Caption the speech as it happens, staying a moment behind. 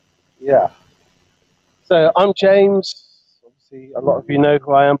Yeah. So I'm James. Obviously, a lot of you know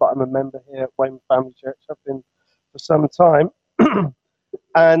who I am, but I'm a member here at Weymouth Family Church. I've been for some time.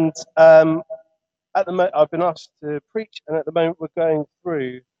 And at the moment, I've been asked to preach, and at the moment, we're going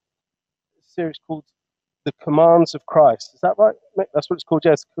through a series called The Commands of Christ. Is that right, Mick? That's what it's called,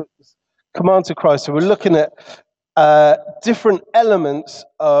 yes. Commands of Christ. So we're looking at different elements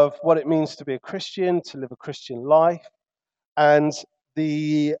of what it means to be a Christian, to live a Christian life, and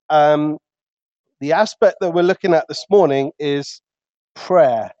the aspect that we're looking at this morning is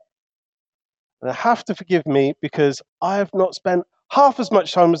prayer. And I have to forgive me because I have not spent half as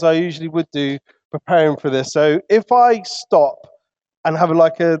much time as I usually would do preparing for this. So if I stop and have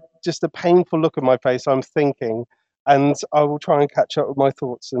just a painful look on my face, I'm thinking, and I will try and catch up with my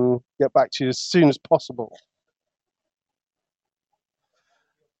thoughts and get back to you as soon as possible.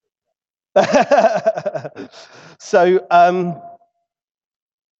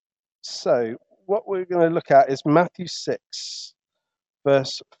 So what we're going to look at is Matthew 6,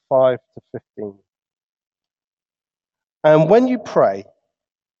 verse 5 to 15. And when you pray,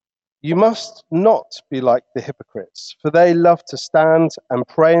 you must not be like the hypocrites, for they love to stand and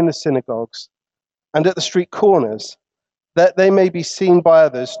pray in the synagogues and at the street corners, that they may be seen by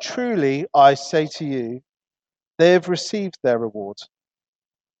others. Truly, I say to you, they have received their reward.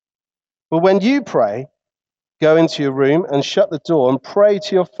 But when you pray, go into your room and shut the door and pray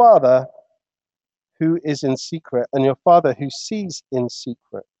to your Father who is in secret, and your Father who sees in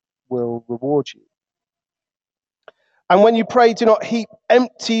secret will reward you. And when you pray, do not heap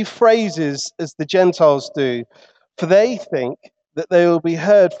empty phrases as the Gentiles do, for they think that they will be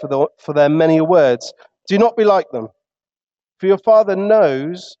heard for their many words. Do not be like them, for your Father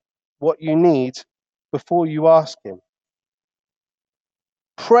knows what you need before you ask him.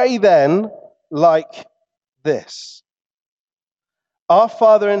 Pray then like this: Our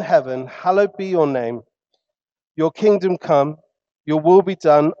Father in heaven, hallowed be your name. Your kingdom come, your will be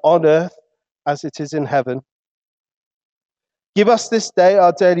done on earth as it is in heaven. Give us this day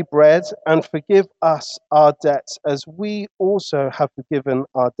our daily bread, and forgive us our debts as we also have forgiven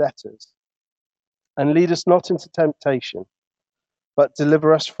our debtors. And lead us not into temptation, but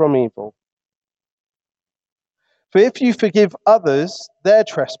deliver us from evil. For if you forgive others their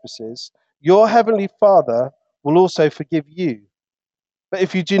trespasses, your heavenly Father will also forgive you. But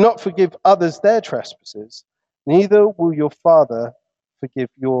if you do not forgive others their trespasses, neither will your Father forgive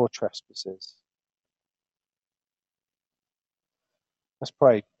your trespasses. Let's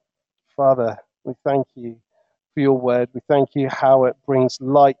pray. Father, we thank you for your word. We thank you how it brings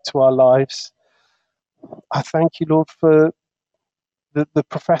light to our lives. I thank you, Lord, for the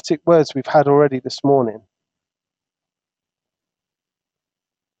prophetic words we've had already this morning.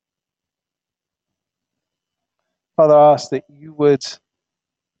 Father, I ask that you would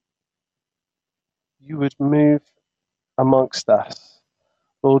move amongst us.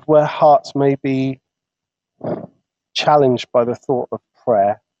 Lord, where hearts may be challenged by the thought of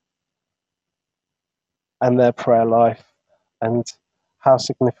prayer and their prayer life and how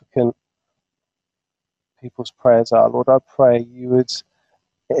significant people's prayers are. Lord, I pray you would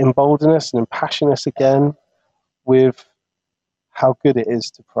embolden us and impassion us again with how good it is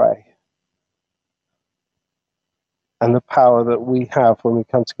to pray and the power that we have when we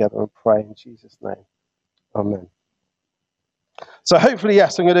come together and pray in Jesus' name. Amen. So hopefully,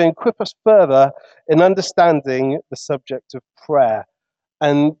 yes, I'm going to equip us further in understanding the subject of prayer.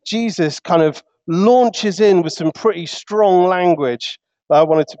 And Jesus kind of launches in with some pretty strong language that I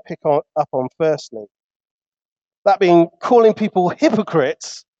wanted to pick up on firstly. That being calling people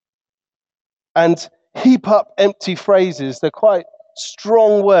hypocrites and heap up empty phrases. They're quite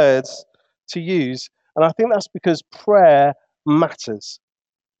strong words to use. And I think that's because prayer matters.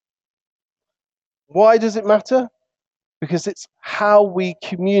 Why does it matter? Because it's how we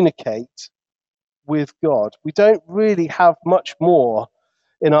communicate with God. We don't really have much more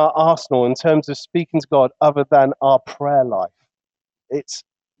in our arsenal in terms of speaking to God other than our prayer life. It's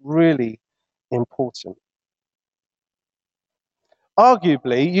really important.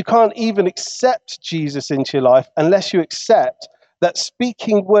 Arguably, you can't even accept Jesus into your life unless you accept that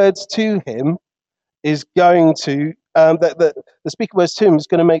speaking words to him is going to, the speaking words to him is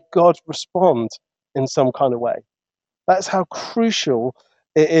going to make God respond in some kind of way. That's how crucial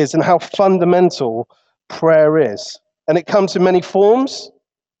it is and how fundamental prayer is. And it comes in many forms.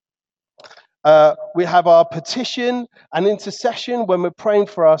 We have our petition and intercession when we're praying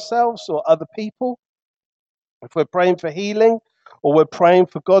for ourselves or other people. If we're praying for healing or we're praying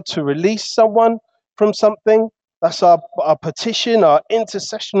for God to release someone from something, that's our petition, our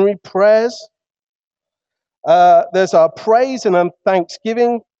intercessionary prayers. There's our praise and our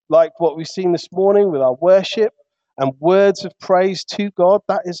thanksgiving, like what we've seen this morning with our worship and words of praise to God.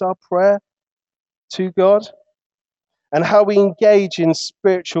 That is our prayer to God. And how we engage in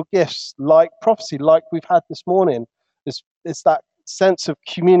spiritual gifts like prophecy, like we've had this morning. It's that sense of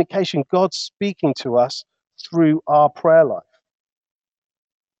communication, God speaking to us through our prayer life.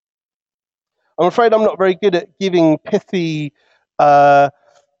 I'm afraid I'm not very good at giving pithy kind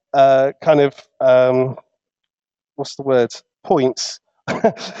of, what's the word, points.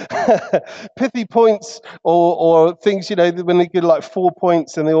 Pithy points or things, when they give like 4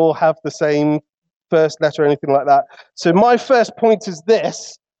 points and they all have the same first letter or anything like that. So my first point is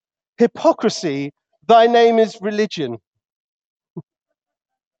this: hypocrisy, thy name is religion.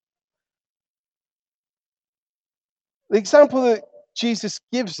 The example that Jesus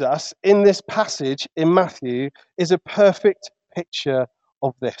gives us in this passage in Matthew is a perfect picture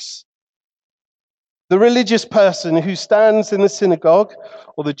of this. The religious person who stands in the synagogue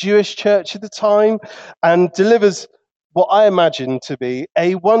or the Jewish church at the time and delivers what I imagine to be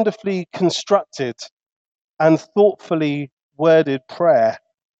a wonderfully constructed and thoughtfully worded prayer.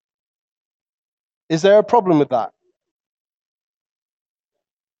 Is there a problem with that?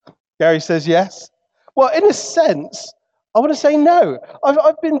 Gary says yes. Well, in a sense, I want to say no.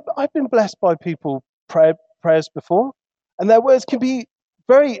 I've been blessed by people prayers before, and their words can be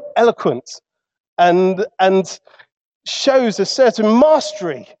very eloquent and shows a certain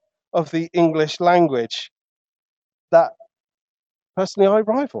mastery of the English language that personally I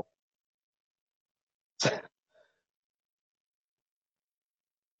rival. But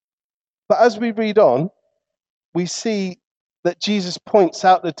as we read on, we see that Jesus points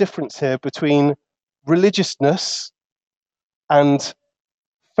out the difference here between religiousness and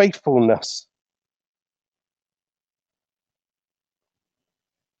faithfulness.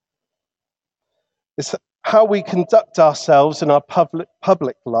 It's how we conduct ourselves in our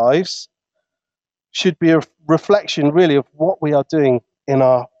public lives should be a reflection, really, of what we are doing in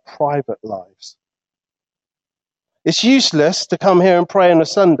our private lives. It's useless to come here and pray on a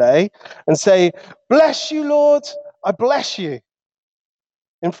Sunday and say, "Bless you, Lord, I bless you,"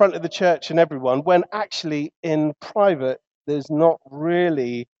 in front of the church and everyone, when actually in private there's not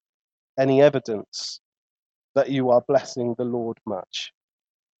really any evidence that you are blessing the Lord much,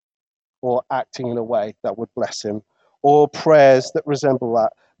 or acting in a way that would bless him, or prayers that resemble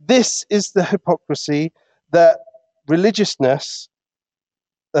that. This is the hypocrisy that religiousness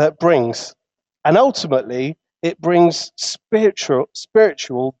brings. And ultimately, it brings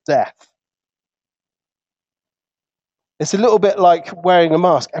spiritual death. It's a little bit like wearing a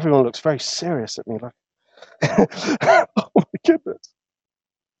mask. Everyone looks very serious at me, like, oh my goodness.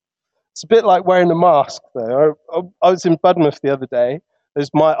 It's a bit like wearing a mask, though. I was in Budmouth the other day.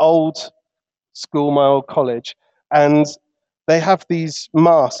 There's my old school, my old college, and they have these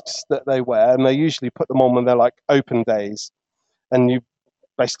masks that they wear, and they usually put them on when they're like open days, and you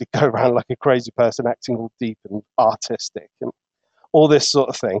basically go around like a crazy person, acting all deep and artistic and all this sort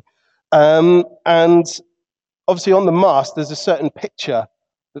of thing. And obviously on the mask, there's a certain picture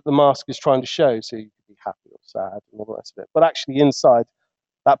that the mask is trying to show, so you can be happy or sad and all the rest of it. But actually inside,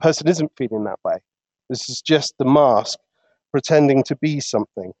 that person isn't feeling that way. This is just the mask pretending to be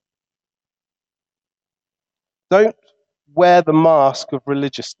something. Don't wear the mask of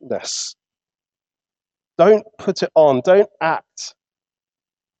religiousness. Don't put it on. Don't act.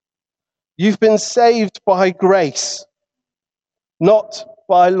 You've been saved by grace, not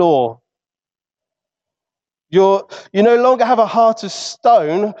by law. You no longer have a heart of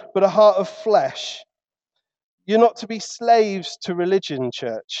stone, but a heart of flesh. You're not to be slaves to religion,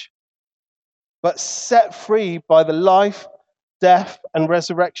 church, but set free by the life, death, and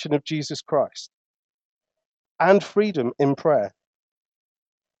resurrection of Jesus Christ, and freedom in prayer.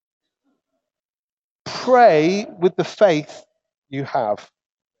 Pray with the faith you have.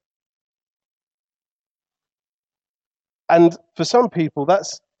 And for some people,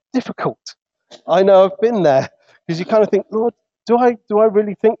 that's difficult. I know I've been there, because you kind of think, Lord, do I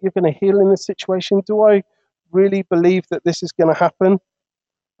really think you're going to heal in this situation? Do I really believe that this is going to happen?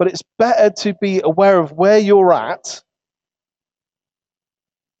 But it's better to be aware of where you're at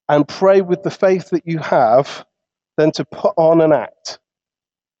and pray with the faith that you have than to put on an act.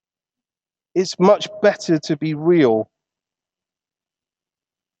 It's much better to be real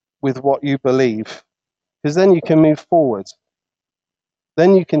with what you believe, because then you can move forward.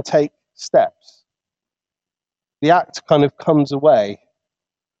 Then you can take steps. The act kind of comes away,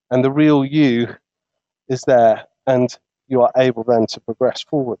 and the real you is there, and you are able then to progress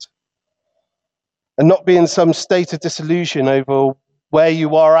forward. And not be in some state of disillusion over where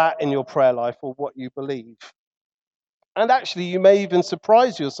you are at in your prayer life or what you believe. And actually, you may even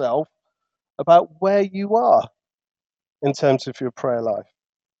surprise yourself about where you are in terms of your prayer life.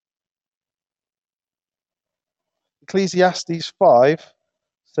 Ecclesiastes 5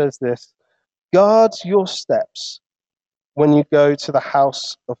 says this: guard your steps when you go to the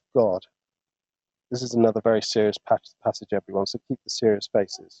house of God. This is another very serious passage, everyone, so keep the serious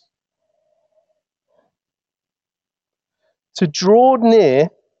faces. To draw near,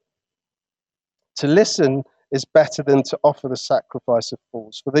 to listen, is better than to offer the sacrifice of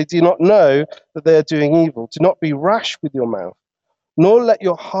fools, for they do not know that they are doing evil. Do not be rash with your mouth, nor let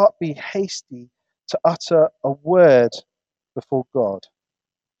your heart be hasty to utter a word before God.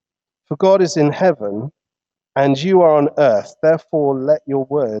 For God is in heaven, and you are on earth, therefore let your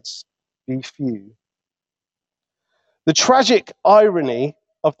words be few. The tragic irony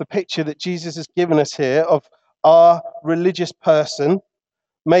of the picture that Jesus has given us here of our religious person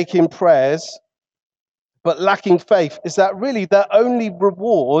making prayers but lacking faith is that really their only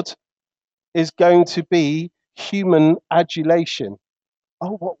reward is going to be human adulation.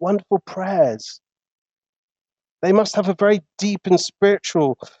 Oh, what wonderful prayers. They must have a very deep and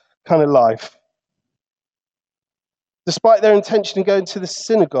spiritual kind of life. Despite their intention in going to the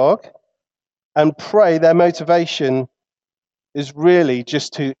synagogue and pray, their motivation is really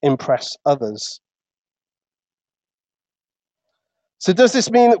just to impress others. So does this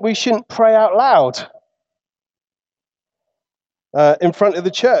mean that we shouldn't pray out loud in front of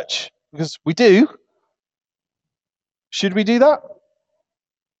the church? Because we do. Should we do that?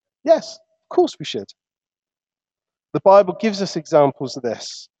 Yes, of course we should. The Bible gives us examples of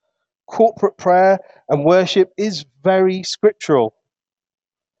this. Corporate prayer and worship is very scriptural.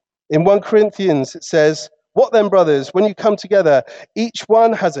 In 1 Corinthians, it says, "What then, brothers, when you come together, each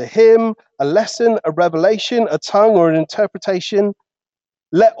one has a hymn, a lesson, a revelation, a tongue, or an interpretation.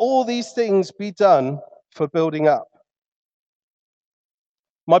 Let all these things be done for building up."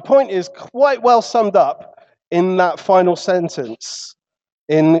 My point is quite well summed up in that final sentence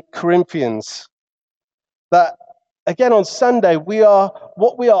in Corinthians. That, again, on Sunday,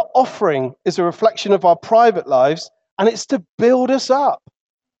 what we are offering is a reflection of our private lives, and it's to build us up.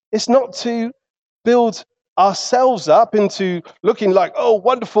 It's not to build ourselves up into looking like, oh,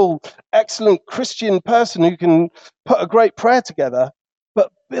 wonderful, excellent Christian person who can put a great prayer together,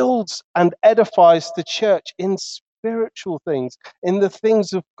 but builds and edifies the church in spiritual things, in the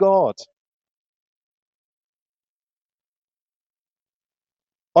things of God.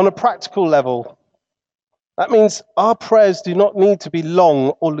 On a practical level, that means our prayers do not need to be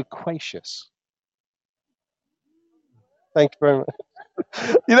long or loquacious. Thank you very much.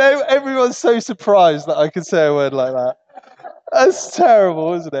 You know, everyone's so surprised that I can say a word like that. That's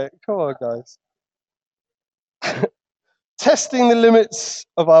terrible, isn't it? Come on, guys. Testing the limits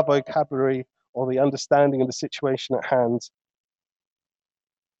of our vocabulary or the understanding of the situation at hand.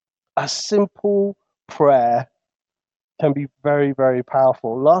 A simple prayer can be very, very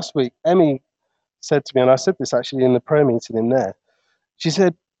powerful. Last week, Emmy said to me, and I said this actually in the prayer meeting in there, she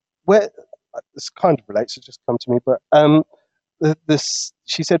said, "Where?" This kind of relates, it just come to me, but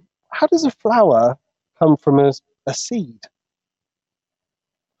she said, "How does a flower come from a seed?"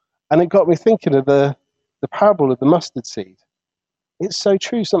 And it got me thinking of the parable of the mustard seed. It's so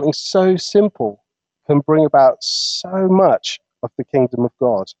true. Something so simple can bring about so much of the kingdom of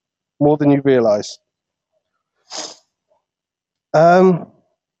God, more than you realize. And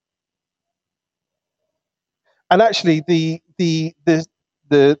actually, the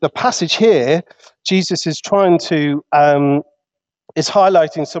passage here, Jesus is trying to is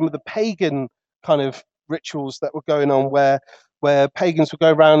highlighting some of the pagan kind of rituals that were going on, where pagans would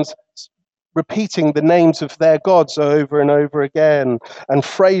go around repeating the names of their gods over and over again, and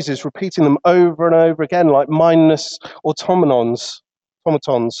phrases, repeating them over and over again, like mindless automatons.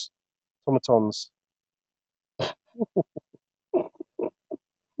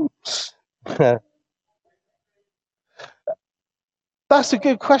 That's a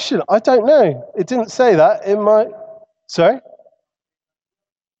good question. I don't know. It didn't say that in my. Sorry,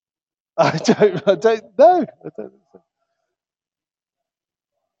 I don't know. I don't.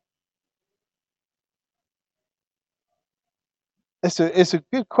 It's a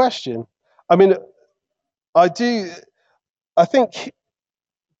good question. I mean, I do. I think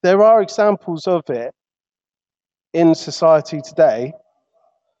there are examples of it in society today.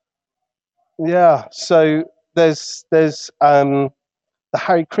 Yeah. So there's the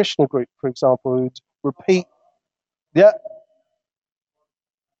Hare Krishna group, for example, who'd repeat. Yeah.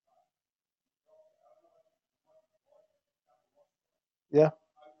 Yeah.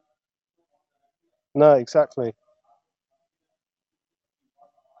 No, exactly.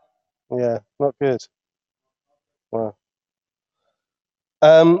 Yeah. Not good. Wow.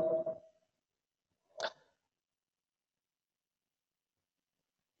 Um,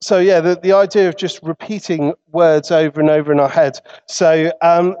 so yeah, the idea of just repeating words over and over in our head. So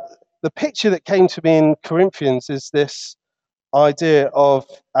the picture that came to me in Corinthians is this idea of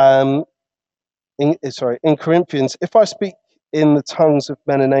in Corinthians, if I speak in the tongues of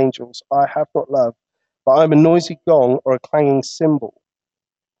men and angels, I have not love, but I'm a noisy gong or a clanging cymbal.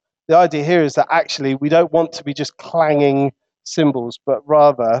 The idea here is that actually we don't want to be just clanging cymbals, but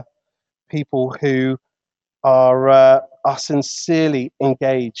rather people who are sincerely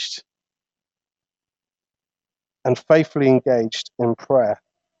engaged and faithfully engaged in prayer.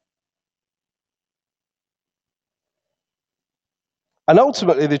 And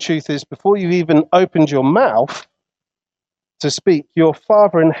ultimately, the truth is, before you've even opened your mouth to speak, your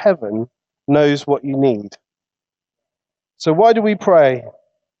Father in heaven knows what you need. So why do we pray?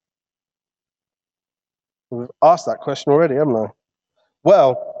 We've asked that question already, haven't I?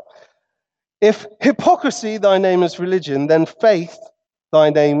 Well, if hypocrisy thy name is religion, then faith thy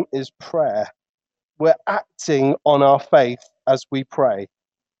name is prayer. We're acting on our faith as we pray.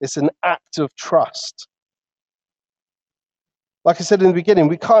 It's an act of trust. Like I said in the beginning,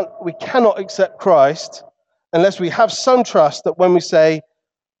 we cannot accept Christ unless we have some trust that when we say,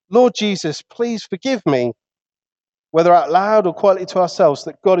 Lord Jesus, please forgive me, whether out loud or quietly to ourselves,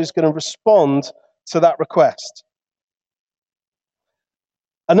 that God is going to respond to that request.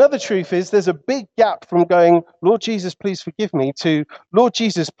 Another truth is there's a big gap from going, Lord Jesus, please forgive me, to Lord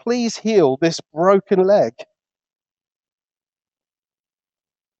Jesus, please heal this broken leg.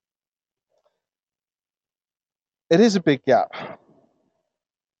 It is a big gap.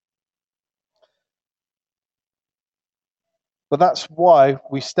 But that's why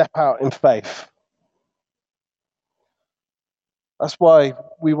we step out in faith. That's why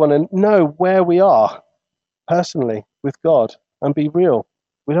we want to know where we are personally with God and be real.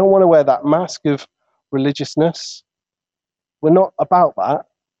 We don't want to wear that mask of religiousness. We're not about that.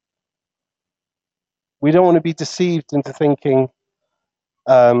 We don't want to be deceived into thinking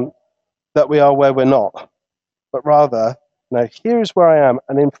that we are where we're not, but rather, no, here is where I am,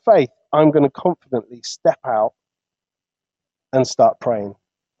 and in faith, I'm going to confidently step out and start praying.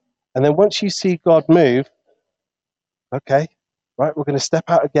 And then once you see God move, okay, right, we're going to step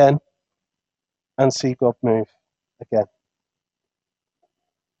out again and see God move again.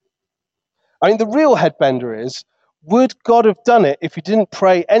 I mean, the real headbender is, would God have done it if he didn't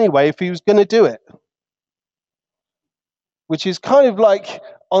pray anyway, if he was going to do it? Which is kind of like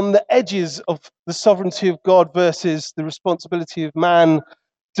on the edges of the sovereignty of God versus the responsibility of man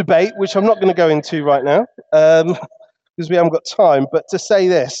debate, which I'm not going to go into right now because we haven't got time. But to say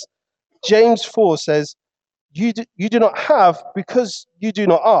this, James 4 says, you do not have because you do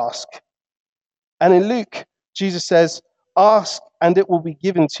not ask. And in Luke, Jesus says, ask and it will be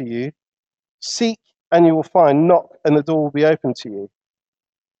given to you. Seek and you will find. Knock and the door will be open to you.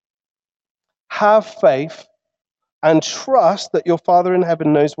 Have faith and trust that your Father in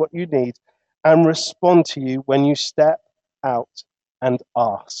heaven knows what you need and respond to you when you step out and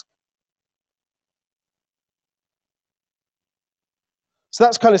ask. So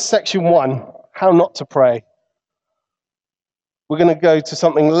that's kind of section 1, how not to pray. We're going to go to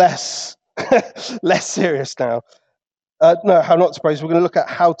something less less serious now. No, how not to pray. So we're going to look at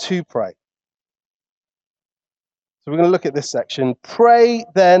how to pray. So we're going to look at this section. Pray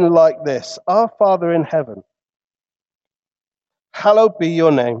then like this. Our Father in heaven, hallowed be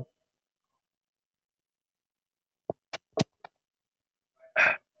your name.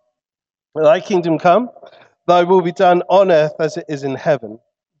 Thy kingdom come, thy will be done on earth as it is in heaven.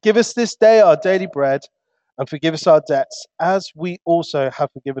 Give us this day our daily bread, and forgive us our debts, as we also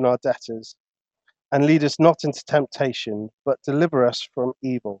have forgiven our debtors. And lead us not into temptation, but deliver us from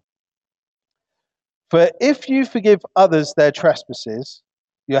evil. For if you forgive others their trespasses,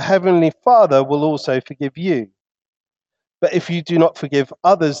 your heavenly Father will also forgive you. But if you do not forgive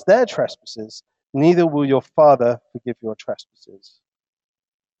others their trespasses, neither will your Father forgive your trespasses.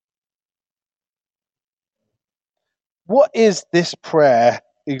 What is this prayer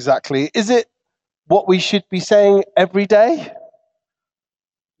exactly? Is it what we should be saying every day?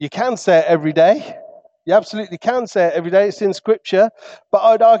 You can say it every day. You absolutely can say it every day. It's in Scripture. But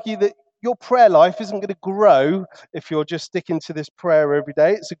I'd argue that your prayer life isn't going to grow if you're just sticking to this prayer every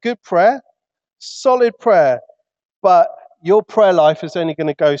day. It's a good prayer, solid prayer, but your prayer life is only going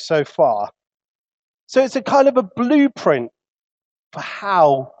to go so far. So it's a kind of a blueprint for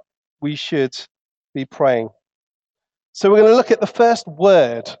how we should be praying. So we're going to look at the first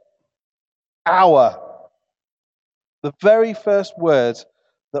word, our. The very first word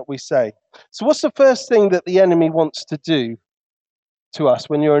that we say. So what's the first thing that the enemy wants to do to us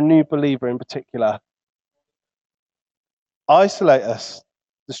when you're a new believer in particular? Isolate us,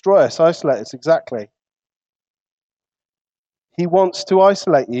 destroy us, isolate us, exactly. He wants to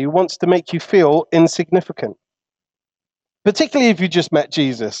isolate you. He wants to make you feel insignificant, particularly if you just met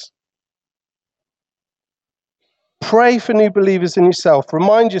Jesus. Pray for new believers in yourself.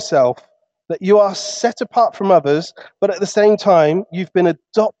 Remind yourself that you are set apart from others, but at the same time, you've been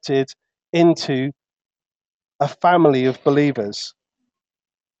adopted into a family of believers.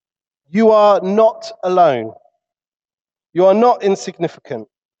 You are not alone. You are not insignificant.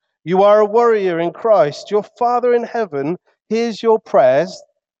 You are a warrior in Christ. Your Father in heaven hears your prayers,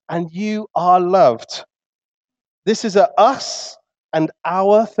 and you are loved. This is a us and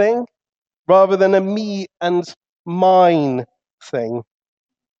our thing rather than a me and mine thing.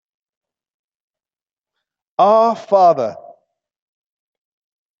 Our Father.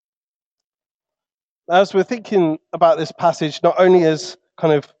 As we're thinking about this passage, not only as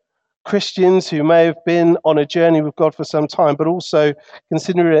kind of Christians who may have been on a journey with God for some time, but also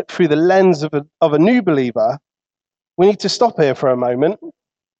considering it through the lens of a new believer, we need to stop here for a moment,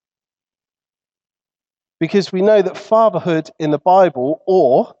 because we know that fatherhood in the Bible,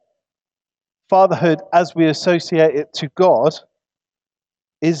 or fatherhood as we associate it to God,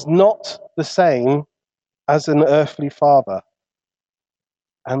 is not the same as an earthly father.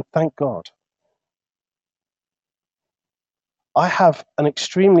 And thank God. I have an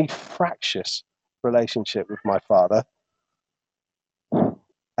extremely fractious relationship with my father,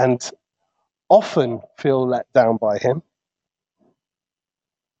 and often feel let down by him.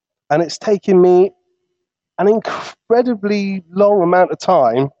 And it's taken me an incredibly long amount of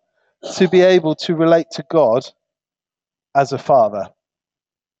time to be able to relate to God as a father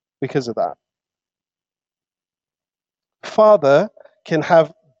because of that. Father can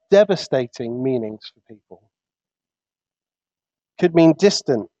have devastating meanings for people. Could mean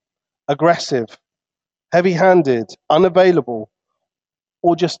distant, aggressive, heavy-handed, unavailable,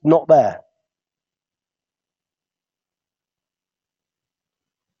 or just not there.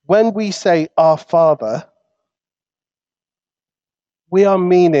 When we say our Father, we are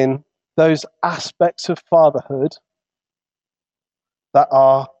meaning those aspects of fatherhood that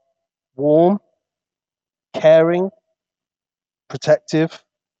are warm, caring, protective,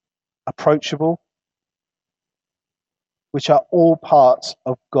 approachable, which are all parts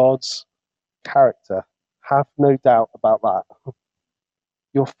of God's character. Have no doubt about that.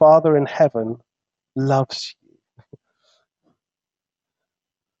 Your Father in heaven loves you.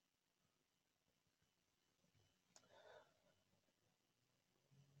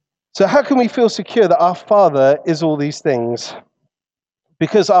 So how can we feel secure that our Father is all these things?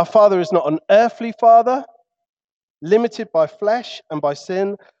 Because our Father is not an earthly Father, limited by flesh and by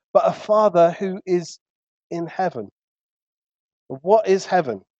sin, but a Father who is in heaven. What is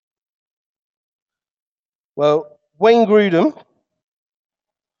heaven? Well, Wayne Grudem,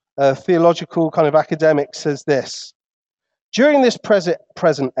 a theological kind of academic, says this: during this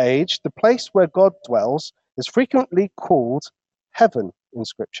present age, the place where God dwells is frequently called heaven in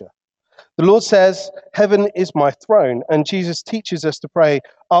Scripture. The Lord says, heaven is my throne, and Jesus teaches us to pray,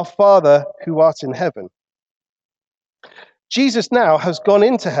 our Father who art in heaven. Jesus now has gone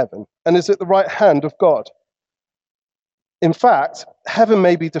into heaven and is at the right hand of God. In fact, heaven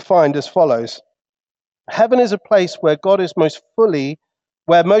may be defined as follows. Heaven is a place where God is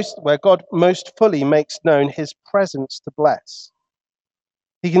where God most fully makes known his presence to bless.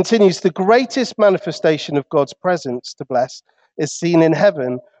 He continues, the greatest manifestation of God's presence to bless is seen in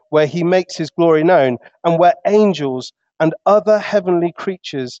heaven, where he makes his glory known, and where angels and other heavenly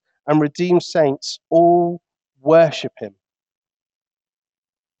creatures and redeemed saints all worship him.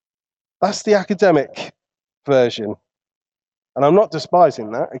 That's the academic version. And I'm not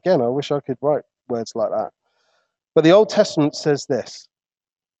despising that. Again, I wish I could write words like that. But the Old Testament says this.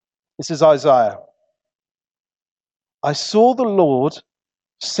 This is Isaiah. I saw the Lord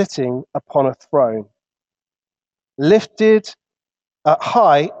sitting upon a throne, lifted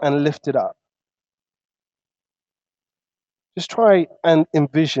high and lifted up. Just try and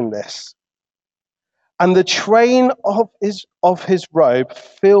envision this. And the train of his robe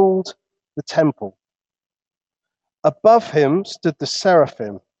filled the temple. Above him stood the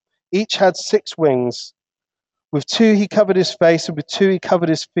seraphim. Each had 6 wings. With 2 he covered his face, and with 2 he covered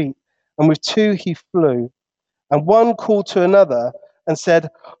his feet, and with 2 he flew. And one called to another and said,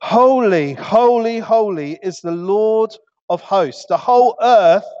 holy, holy, holy is the Lord of hosts. The whole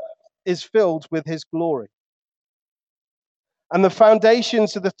earth is filled with his glory. And the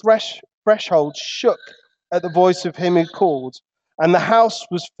foundations of the threshold shook at the voice of him who called, and the house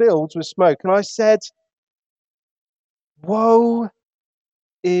was filled with smoke. And I said, woe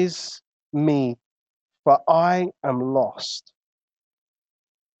is me, for I am lost.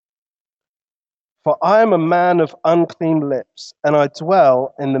 For I am a man of unclean lips, and I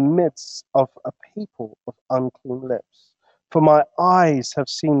dwell in the midst of a people of unclean lips. For my eyes have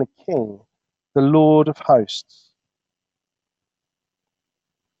seen the King, the Lord of hosts.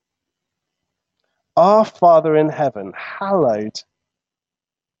 Our Father in heaven, hallowed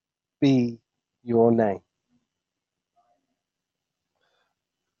be your name.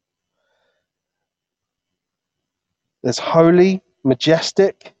 There's holy,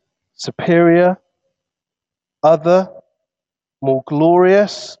 majestic, superior, other, more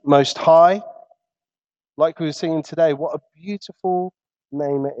glorious, most high. Like we were singing today, what a beautiful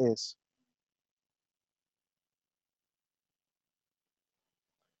name it is.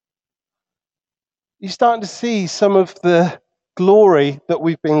 You're starting to see some of the glory that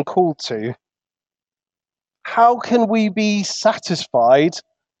we've been called to. How can we be satisfied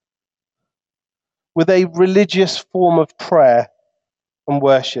with a religious form of prayer and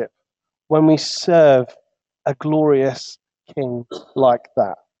worship when we serve a glorious King like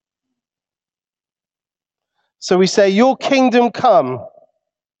that? So we say, your kingdom come.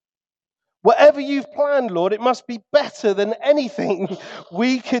 Whatever you've planned, Lord, it must be better than anything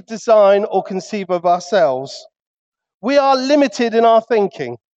we could design or conceive of ourselves. We are limited in our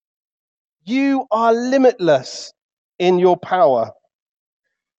thinking. You are limitless in your power.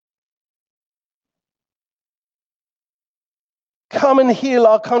 Come and heal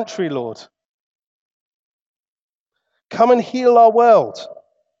our country, Lord. Come and heal our world.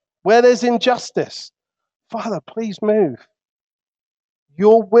 Where there's injustice, Father, please move.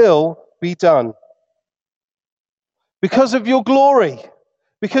 Your will be done. Because of your glory,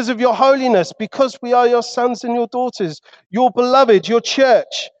 because of your holiness, because we are your sons and your daughters, your beloved, your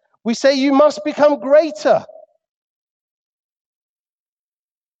church, we say you must become greater.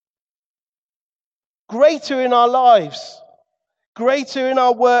 Greater in our lives, greater in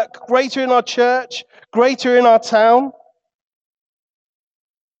our work, greater in our church, greater in our town.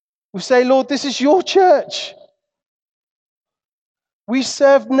 We say, Lord, this is your church. We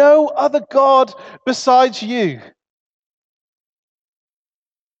serve no other God besides you.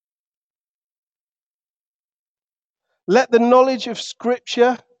 Let the knowledge of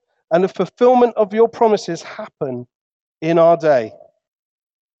Scripture and the fulfillment of your promises happen in our day.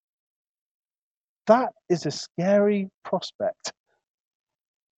 That is a scary prospect,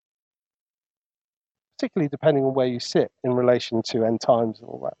 particularly depending on where you sit in relation to end times and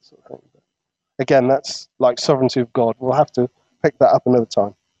all that sort of thing. Again, that's like sovereignty of God. We'll have to pick that up another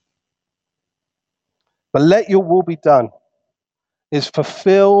time. But let your will be done is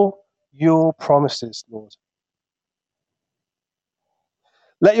fulfill your promises, Lord.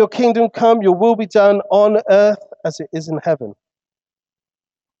 Let your kingdom come, your will be done on earth as it is in heaven.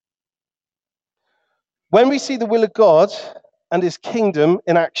 When we see the will of God and his kingdom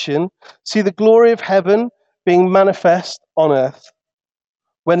in action, see the glory of heaven being manifest on earth,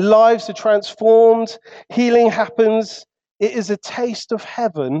 when lives are transformed, healing happens, it is a taste of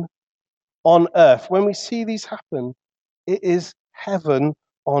heaven on earth. When we see these happen, it is heaven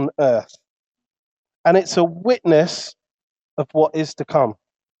on earth. And it's a witness of what is to come.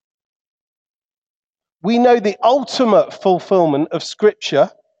 We know the ultimate fulfillment of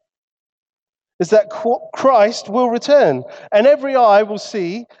Scripture is that Christ will return, and every eye will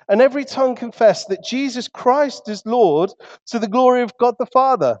see, and every tongue confess that Jesus Christ is Lord, to the glory of God the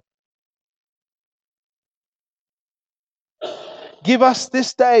Father. Give us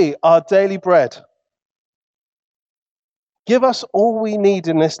this day our daily bread. Give us all we need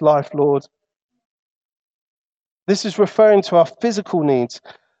in this life, Lord. This is referring to our physical needs,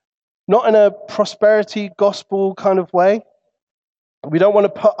 not in a prosperity gospel kind of way. We don't want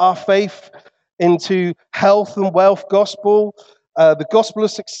to put our faith into health and wealth gospel, the gospel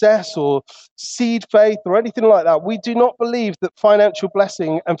of success or seed faith or anything like that. We do not believe that financial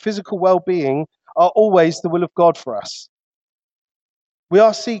blessing and physical well-being are always the will of God for us. We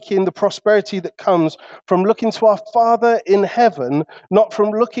are seeking the prosperity that comes from looking to our Father in heaven, not from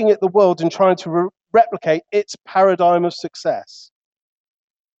looking at the world and trying to replicate its paradigm of success.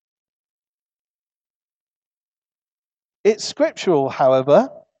 It's scriptural, however,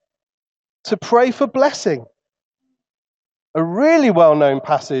 to pray for blessing. A really well-known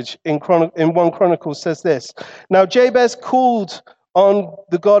passage in 1 Chronicles says this. Now Jabez called on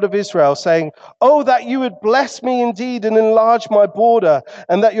the God of Israel, saying, "Oh, that you would bless me indeed and enlarge my border,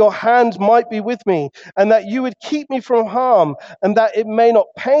 and that your hand might be with me, and that you would keep me from harm, and that it may not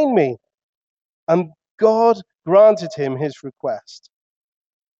pain me." And God granted him his request.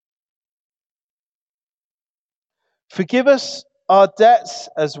 Forgive us our debts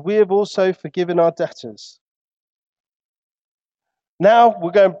as we have also forgiven our debtors. Now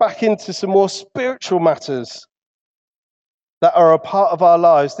we're going back into some more spiritual matters that are a part of our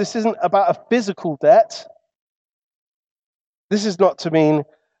lives. This isn't about a physical debt. This is not to mean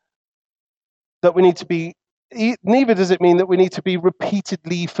that we need to be, neither does it mean that we need to be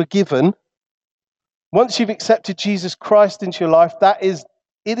repeatedly forgiven. Once you've accepted Jesus Christ into your life,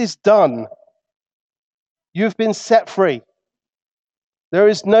 it is done. You've been set free. There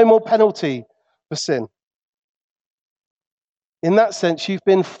is no more penalty for sin. In that sense, you've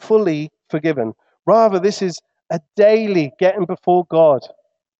been fully forgiven. Rather, this is a daily getting before God,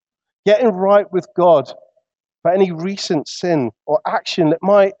 getting right with God for any recent sin or action that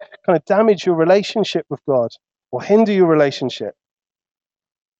might kind of damage your relationship with God or hinder your relationship,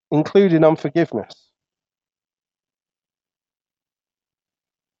 including unforgiveness.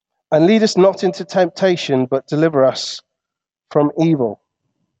 And lead us not into temptation, but deliver us from evil.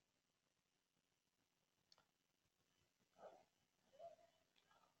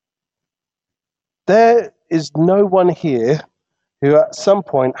 There is no one here who at some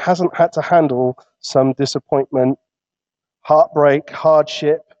point hasn't had to handle some disappointment, heartbreak,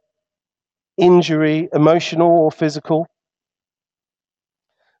 hardship, injury, emotional or physical.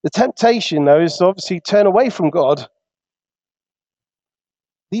 The temptation, though, is to obviously turn away from God.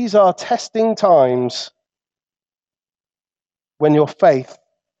 These are testing times when your faith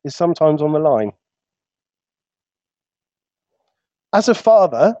is sometimes on the line. As a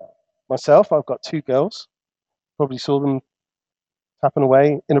father, myself, I've got 2 girls. Probably saw them tapping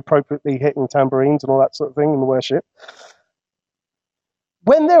away, inappropriately hitting tambourines and all that sort of thing in the worship.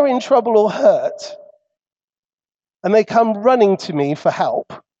 When they're in trouble or hurt, and they come running to me for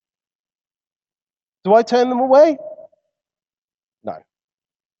help, do I turn them away? No.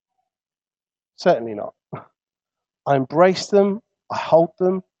 Certainly not. I embrace them, I hold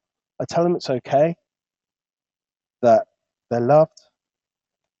them, I tell them it's okay, that they're loved.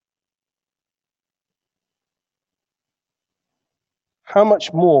 How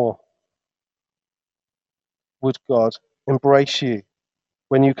much more would God embrace you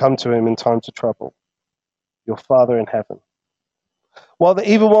when you come to him in times of trouble? Your Father in heaven. While the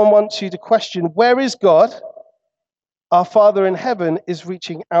evil one wants you to question, where is God? Our Father in heaven is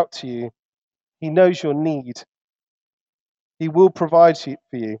reaching out to you. He knows your need. He will provide for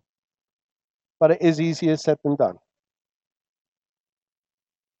you. But it is easier said than done.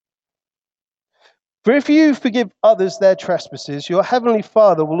 For if you forgive others their trespasses, your heavenly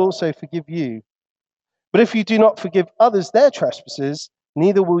Father will also forgive you. But if you do not forgive others their trespasses,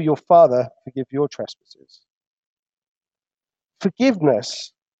 neither will your Father forgive your trespasses.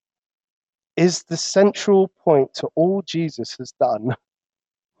 Forgiveness is the central point to all Jesus has done.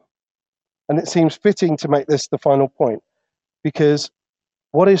 And it seems fitting to make this the final point, because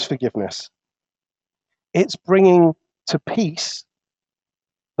what is forgiveness? It's bringing to peace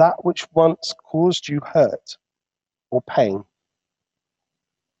that which once caused you hurt or pain.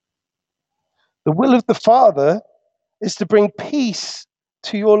 The will of the Father is to bring peace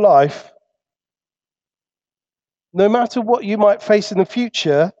to your life. No matter what you might face in the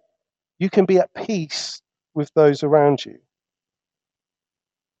future, you can be at peace with those around you.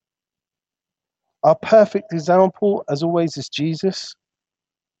 Our perfect example, as always, is Jesus.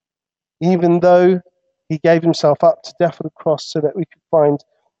 Even though he gave himself up to death on the cross so that we could find,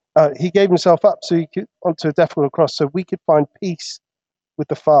 he gave himself up so he could onto a death on the cross so we could find peace with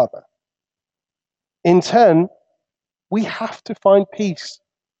the Father. In turn, we have to find peace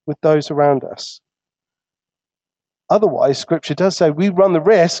with those around us. Otherwise, Scripture does say we run the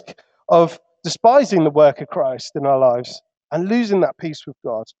risk of despising the work of Christ in our lives and losing that peace with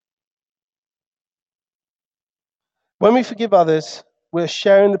God. When we forgive others, we're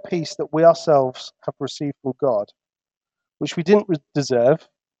sharing the peace that we ourselves have received from God, which we didn't deserve,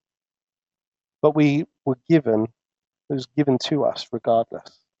 but we were given. It was given to us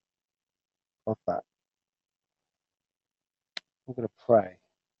regardless of that. I'm going to pray.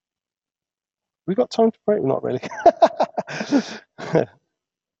 We got time to pray? Not really.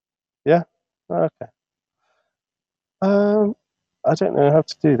 Yeah? Okay. I don't know how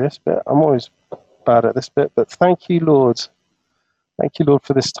to do this bit. I'm always bad at this bit, but thank you, Lord. Thank you, Lord,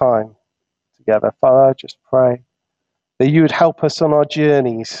 for this time together. Father, I just pray that you would help us on our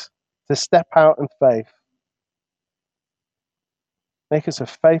journeys to step out in faith. Make us a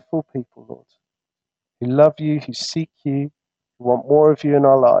faithful people, Lord, who love you, who seek you, who want more of you in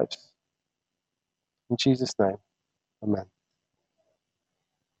our lives. In Jesus' name, amen.